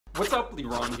What's up,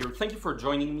 Liron here. Thank you for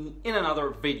joining me in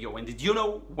another video. And did you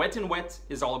know Wet n Wet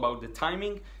is all about the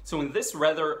timing? So in this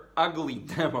rather ugly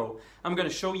demo, I'm going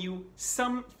to show you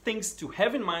some things to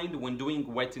have in mind when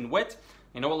doing Wet n Wet.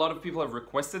 I know a lot of people have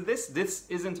requested this. This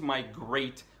isn't my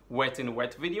great Wet n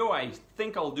Wet video. I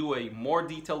think I'll do a more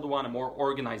detailed one, a more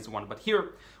organized one. But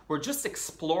here, we're just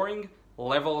exploring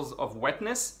levels of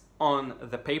wetness on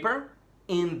the paper,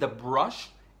 in the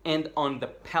brush, and on the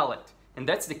palette. And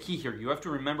that's the key here. You have to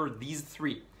remember these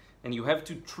three, and you have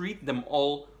to treat them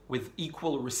all with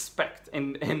equal respect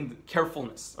and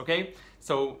carefulness, okay?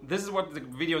 So this is what the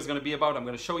video is going to be about. I'm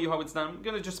going to show you how it's done. I'm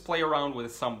going to just play around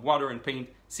with some water and paint,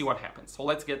 see what happens. So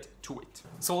let's get to it.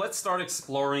 So let's start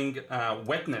exploring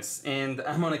wetness, and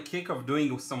I'm on a kick of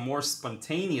doing some more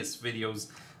spontaneous videos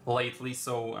lately,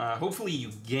 so hopefully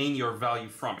you gain your value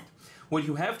from it. What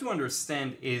you have to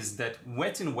understand is that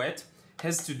Wet n Wet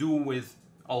has to do with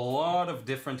a lot of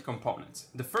different components.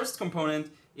 The first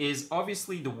component is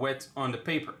obviously the wet on the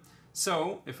paper.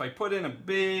 So if I put in a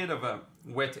bit of a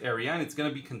wet area, and it's going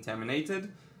to be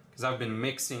contaminated because I've been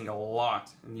mixing a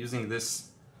lot and using this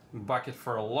bucket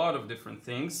for a lot of different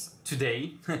things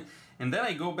today, and then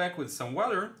I go back with some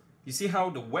water, you see how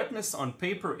the wetness on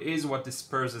paper is what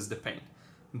disperses the paint.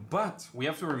 But we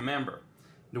have to remember,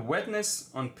 the wetness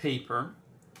on paper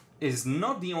is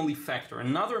not the only factor.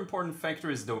 Another important factor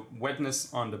is the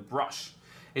wetness on the brush.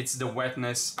 It's the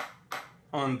wetness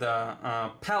on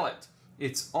the palette.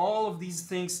 It's all of these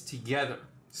things together.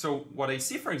 So what I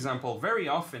see, for example, very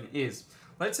often is,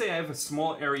 let's say I have a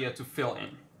small area to fill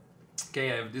in.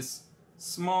 Okay, I have this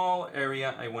small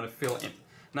area I want to fill in.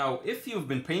 Now, if you've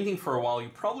been painting for a while, you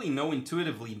probably know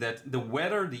intuitively that the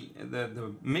wetter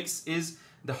the mix is,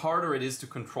 the harder it is to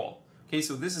control. Okay,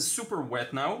 so this is super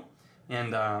wet now.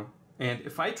 And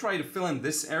if I try to fill in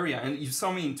this area, and you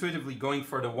saw me intuitively going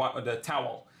for the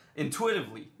towel,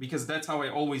 intuitively, because that's how I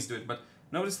always do it. But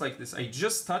notice like this, I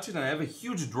just touch it and I have a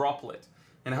huge droplet.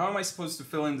 And how am I supposed to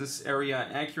fill in this area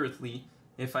accurately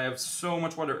if I have so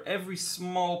much water? Every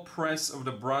small press of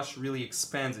the brush really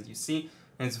expands it, you see?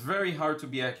 And it's very hard to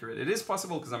be accurate. It is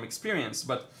possible because I'm experienced,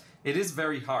 but it is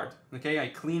very hard, okay? I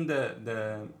clean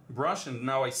the brush and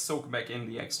now I soak back in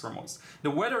the extra moist.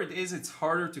 The wetter it is, it's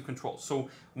harder to control.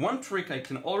 So one trick I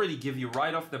can already give you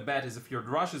right off the bat is if your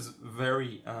brush is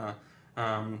very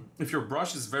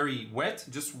wet,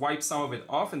 just wipe some of it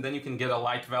off and then you can get a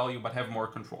light value but have more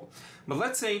control. But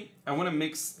let's say I want to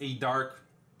mix a dark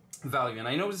value, and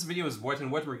I know this video is Wet n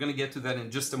Wet, we're going to get to that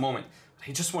in just a moment. But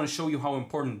I just want to show you how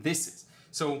important this is.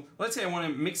 So let's say I want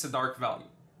to mix a dark value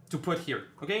to put here,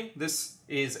 okay? This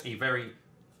is a very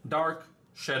dark,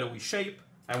 shadowy shape.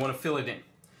 I want to fill it in.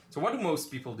 So what do most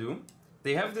people do?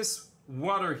 They have this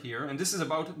water here, and this is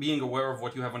about being aware of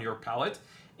what you have on your palette,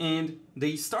 and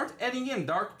they start adding in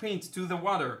dark paint to the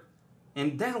water,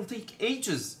 and that'll take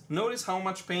ages. Notice how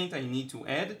much paint I need to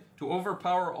add to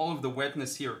overpower all of the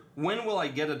wetness here. When will I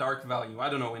get a dark value? I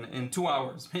don't know, in 2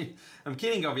 hours. I'm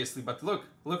kidding, obviously, but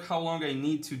look how long I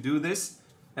need to do this,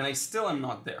 and I still am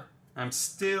not there. I'm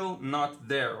still not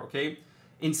there, okay?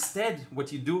 Instead,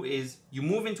 what you do is you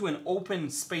move into an open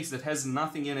space that has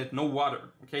nothing in it, no water,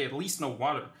 okay? At least no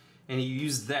water. And you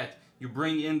use that. You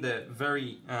bring in the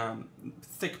very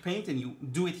thick paint and you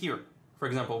do it here, for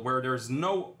example, where there's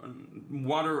no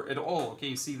water at all, okay?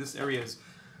 You see this area is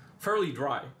fairly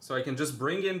dry. So I can just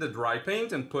bring in the dry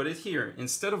paint and put it here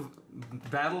instead of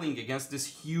battling against this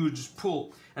huge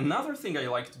pool. Another thing I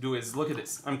like to do is, look at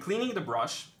this. I'm cleaning the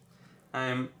brush.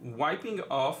 I'm wiping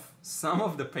off some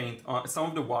of the paint, some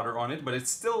of the water on it, but it's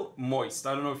still moist.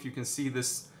 I don't know if you can see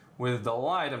this with the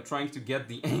light. I'm trying to get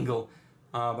the angle,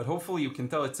 but hopefully you can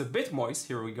tell it's a bit moist.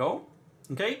 Here we go.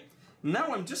 Okay. Now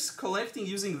I'm just collecting,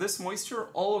 using this moisture,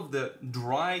 all of the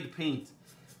dried paint.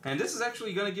 And this is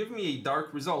actually going to give me a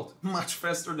dark result, much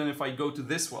faster than if I go to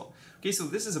this well. Okay, so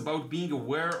this is about being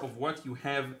aware of what you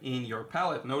have in your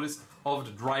palette. Notice all of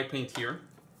the dry paint here.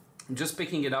 I'm just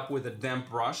picking it up with a damp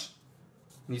brush.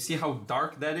 And you see how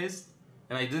dark that is?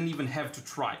 And I didn't even have to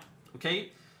try,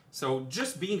 okay? So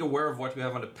just being aware of what you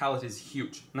have on the palette is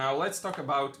huge. Now let's talk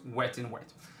about Wet n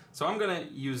Wet. So I'm gonna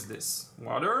use this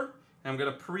water, and I'm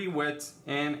gonna pre-wet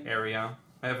an area.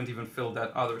 I haven't even filled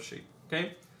that other shape,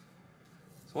 okay?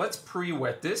 So let's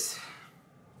pre-wet this.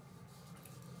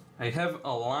 I have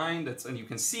a line that's, and you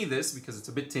can see this because it's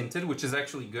a bit tinted, which is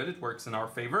actually good, it works in our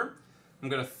favor. I'm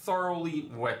gonna thoroughly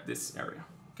wet this area,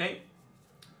 okay?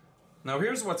 Now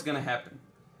here's what's going to happen.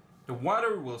 The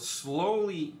water will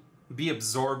slowly be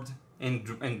absorbed and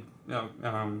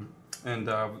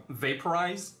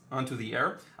vaporize onto the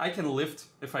air. I can lift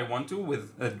if I want to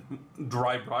with a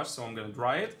dry brush, so I'm going to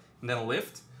dry it and then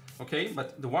lift. okay?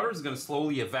 But the water is going to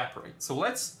slowly evaporate. So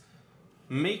let's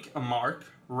make a mark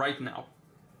right now.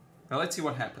 Now let's see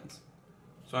what happens.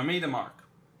 So I made a mark,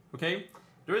 okay?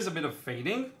 There is a bit of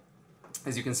fading,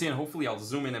 as you can see, and hopefully I'll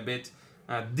zoom in a bit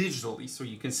digitally so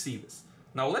you can see this.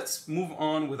 Now let's move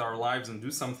on with our lives and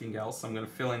do something else. I'm going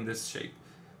to fill in this shape.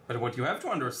 But what you have to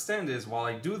understand is while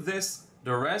I do this,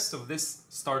 the rest of this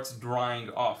starts drying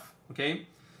off, okay?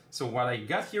 So what I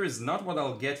got here is not what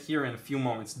I'll get here in a few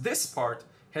moments. This part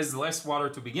has less water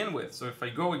to begin with. So if I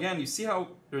go again, you see how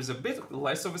there's a bit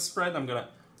less of a spread? I'm going to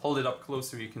hold it up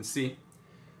closer so you can see.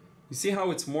 You see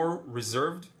how it's more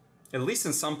reserved? At least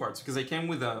in some parts, because I came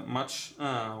with a much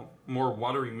more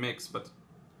watery mix, but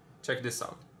check this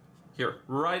out. Here,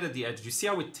 right at the edge. You see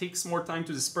how it takes more time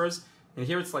to disperse? And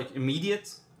here it's like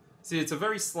immediate. See, it's a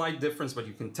very slight difference, but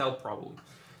you can tell probably.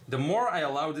 The more I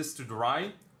allow this to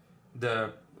dry,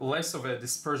 the less of a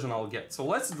dispersion I'll get. So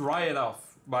let's dry it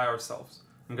off by ourselves.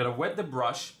 I'm gonna wet the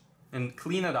brush and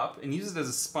clean it up and use it as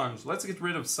a sponge. Let's get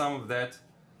rid of some of that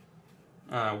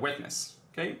wetness,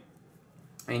 okay?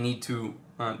 I need to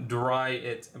dry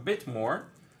it a bit more.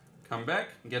 Come back,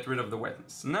 get rid of the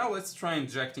wetness. Now let's try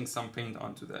injecting some paint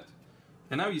onto that.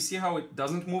 And now you see how it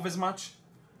doesn't move as much?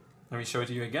 Let me show it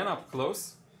to you again up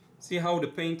close. See how the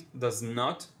paint does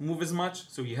not move as much?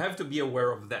 So you have to be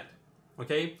aware of that,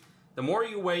 okay? The more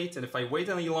you wait, and if I wait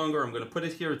any longer, I'm gonna put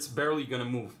it here, it's barely gonna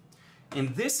move. And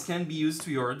this can be used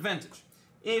to your advantage.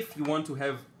 If you want to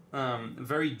have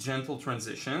very gentle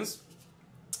transitions,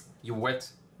 you wet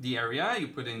the area, you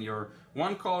put in your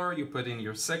one color, you put in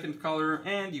your second color,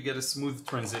 and you get a smooth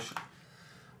transition.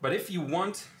 But if you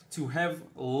want to have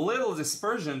little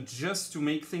dispersion just to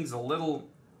make things a little,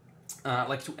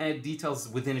 like to add details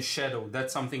within a shadow,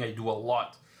 that's something I do a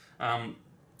lot.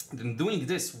 Then doing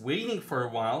this, waiting for a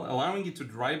while, allowing it to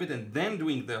dry a bit, and then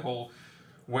doing the whole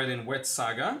wet and wet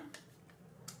saga,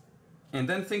 and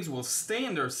then things will stay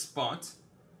in their spot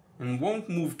and won't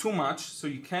move too much, so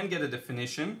you can get a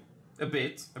definition, a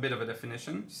bit of a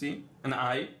definition, see? An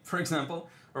eye, for example,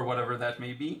 or whatever that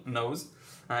may be, nose.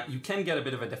 You can get a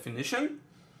bit of a definition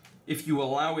if you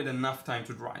allow it enough time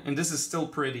to dry. And this is still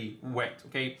pretty wet,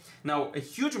 okay? Now, a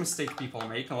huge mistake people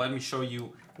make, and let me show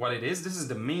you what it is. This is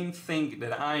the main thing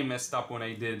that I messed up when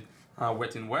I did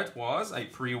wet and wet was I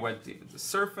pre-wet the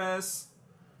surface,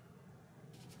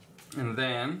 and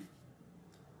then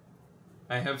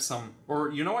I have some, or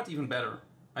you know what, even better,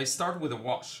 I start with a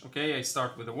wash, okay? I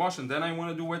start with a wash and then I want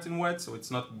to do wet and wet, so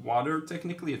it's not water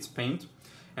technically, it's paint.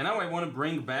 And now I want to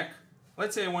bring back,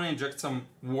 let's say I want to inject some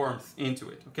warmth into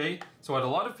it, okay? So what a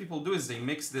lot of people do is they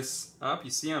mix this up.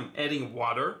 You see I'm adding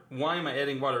water. Why am I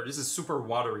adding water? This is super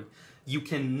watery. You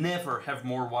can never have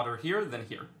more water here than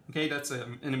here, okay? That's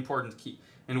an important key.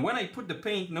 And when I put the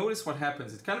paint, notice what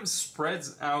happens. It kind of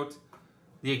spreads out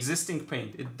the existing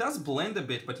paint. It does blend a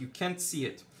bit, but you can't see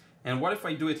it. And what if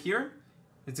I do it here?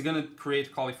 It's gonna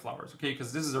create cauliflowers, okay?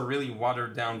 Because this is a really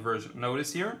watered down version.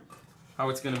 Notice here how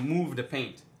it's gonna move the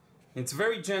paint. It's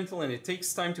very gentle and it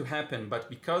takes time to happen, but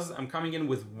because I'm coming in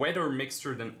with wetter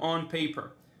mixture than on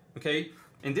paper, okay?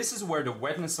 And this is where the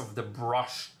wetness of the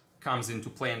brush comes into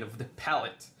play and of the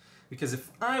palette. Because if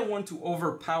I want to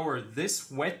overpower this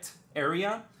wet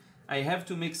area, I have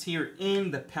to mix here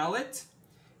in the palette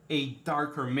a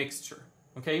darker mixture,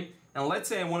 okay? And let's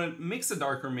say I want to mix a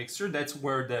darker mixture, that's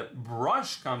where the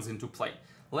brush comes into play.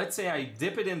 Let's say I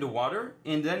dip it in the water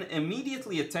and then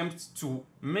immediately attempt to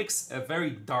mix a very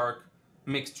dark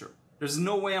mixture. There's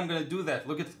no way I'm gonna do that.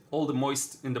 Look at all the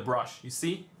moist in the brush, you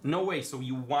see? No way. So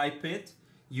you wipe it,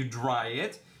 you dry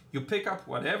it, you pick up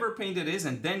whatever paint it is,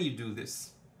 and then you do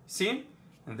this. See?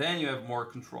 And then you have more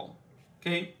control,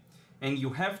 okay? And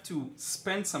you have to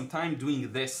spend some time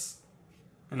doing this,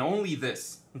 and only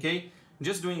this, okay?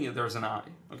 Just doing it, there's an eye,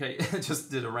 okay? Just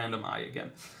did a random eye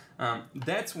again.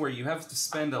 That's where you have to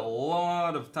spend a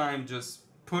lot of time just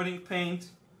putting paint,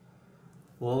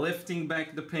 lifting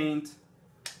back the paint,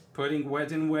 putting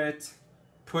wet and wet,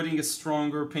 putting a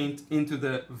stronger paint into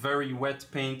the very wet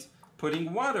paint,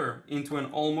 putting water into an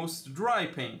almost dry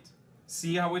paint.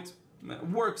 See how it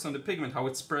works on the pigment, how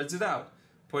it spreads it out.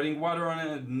 Putting water on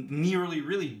a nearly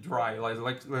really dry,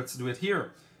 like let's do it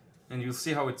here. And you'll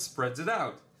see how it spreads it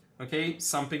out. Okay,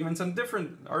 some pigments are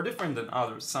different than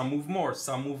others. Some move more,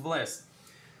 some move less.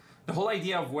 The whole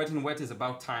idea of wet and wet is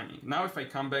about timing. Now if I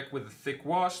come back with a thick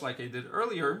wash like I did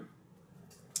earlier,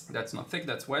 that's not thick,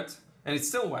 that's wet. And it's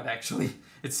still wet actually.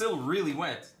 It's still really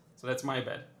wet. So that's my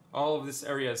bad. All of this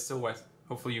area is still wet.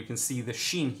 Hopefully you can see the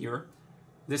sheen here.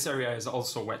 This area is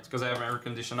also wet because I have air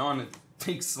condition on. It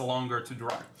takes longer to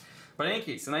dry. But in any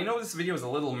case, and I know this video is a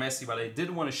little messy, but I did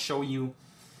want to show you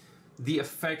the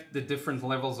effect the different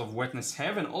levels of wetness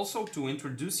have, and also to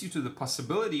introduce you to the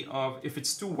possibility of, if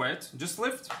it's too wet, just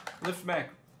lift back,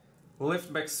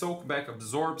 soak back,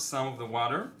 absorb some of the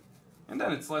water, and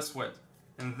then it's less wet.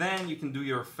 And then you can do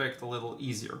your effect a little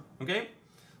easier, okay?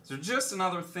 So just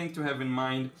another thing to have in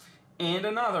mind. And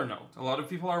another note, a lot of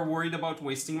people are worried about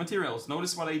wasting materials.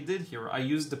 Notice what I did here. I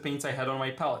used the paints I had on my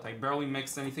palette. I barely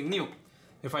mixed anything new.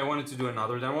 If I wanted to do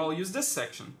another demo, I'll use this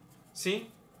section.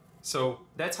 See? So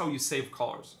that's how you save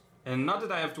colors. And not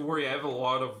that I have to worry, I have a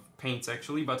lot of paints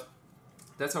actually, but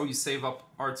that's how you save up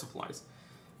art supplies.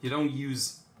 You don't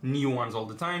use new ones all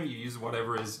the time, you use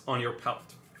whatever is on your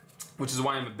palette. Which is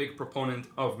why I'm a big proponent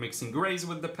of mixing grays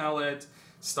with the palette,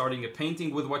 starting a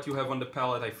painting with what you have on the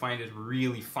palette. I find it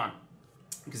really fun,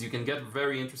 because you can get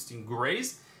very interesting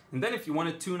grays, and then if you want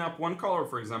to tune up one color,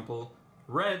 for example,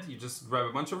 red, you just grab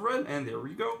a bunch of red, and there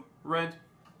we go, red,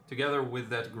 together with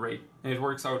that gray, and it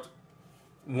works out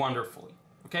wonderfully,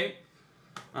 okay?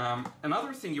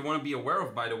 Another thing you want to be aware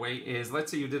of, by the way, is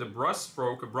let's say you did a brush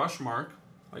stroke, a brush mark,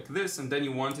 like this, and then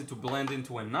you want it to blend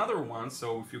into another one,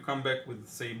 so if you come back with,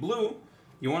 say, blue,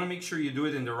 you want to make sure you do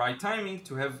it in the right timing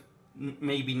to have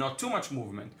maybe not too much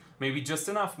movement, maybe just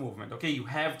enough movement, okay? You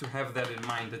have to have that in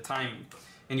mind, the timing.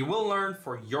 And you will learn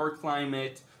for your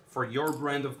climate, for your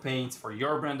brand of paints, for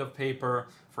your brand of paper,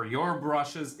 for your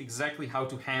brushes, exactly how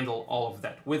to handle all of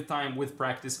that. With time, with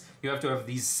practice, you have to have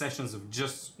these sessions of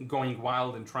just going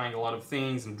wild and trying a lot of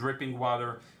things and dripping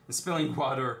water and spilling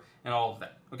water and all of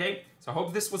that, okay? So I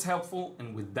hope this was helpful,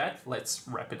 and with that, let's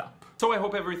wrap it up. So I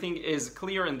hope everything is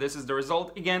clear, and this is the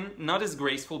result. Again, not as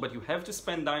graceful, but you have to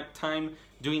spend time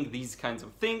doing these kinds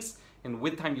of things, and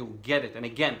with time you'll get it. And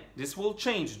again, this will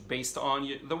change based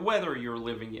on the weather you're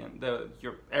living in,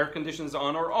 your air conditions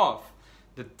on or off,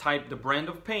 the type, the brand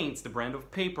of paints, the brand of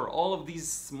paper, all of these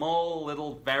small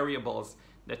little variables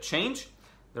that change.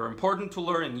 They're important to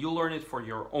learn, and you learn it for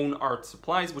your own art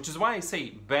supplies, which is why I say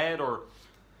bad or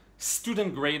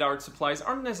student grade art supplies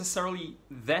aren't necessarily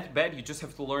that bad. You just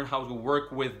have to learn how to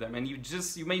work with them, and you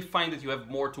may find that you have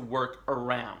more to work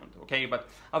around, okay? But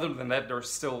other than that,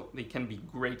 they can be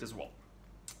great as well.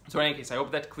 So in any case, I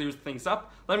hope that clears things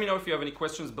up. Let me know if you have any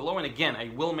questions below, and again, I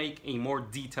will make a more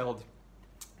detailed,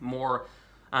 more,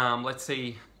 let's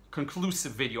say,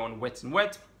 conclusive video on wet and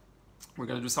wet. We're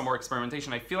going to do some more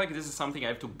experimentation. I feel like this is something I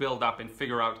have to build up and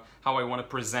figure out how I want to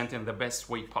present in the best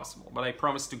way possible. But I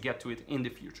promise to get to it in the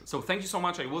future. So thank you so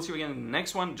much. I will see you again in the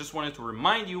next one. Just wanted to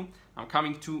remind you, I'm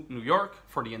coming to New York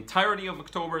for the entirety of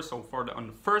October. So on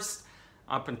the 1st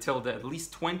up until the at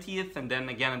least 20th, and then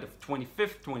again on the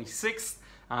 25th,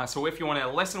 26th. So if you want a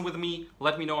lesson with me,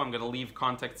 let me know. I'm going to leave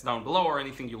contacts down below or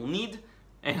anything you'll need.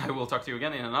 And I will talk to you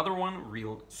again in another one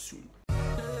real soon.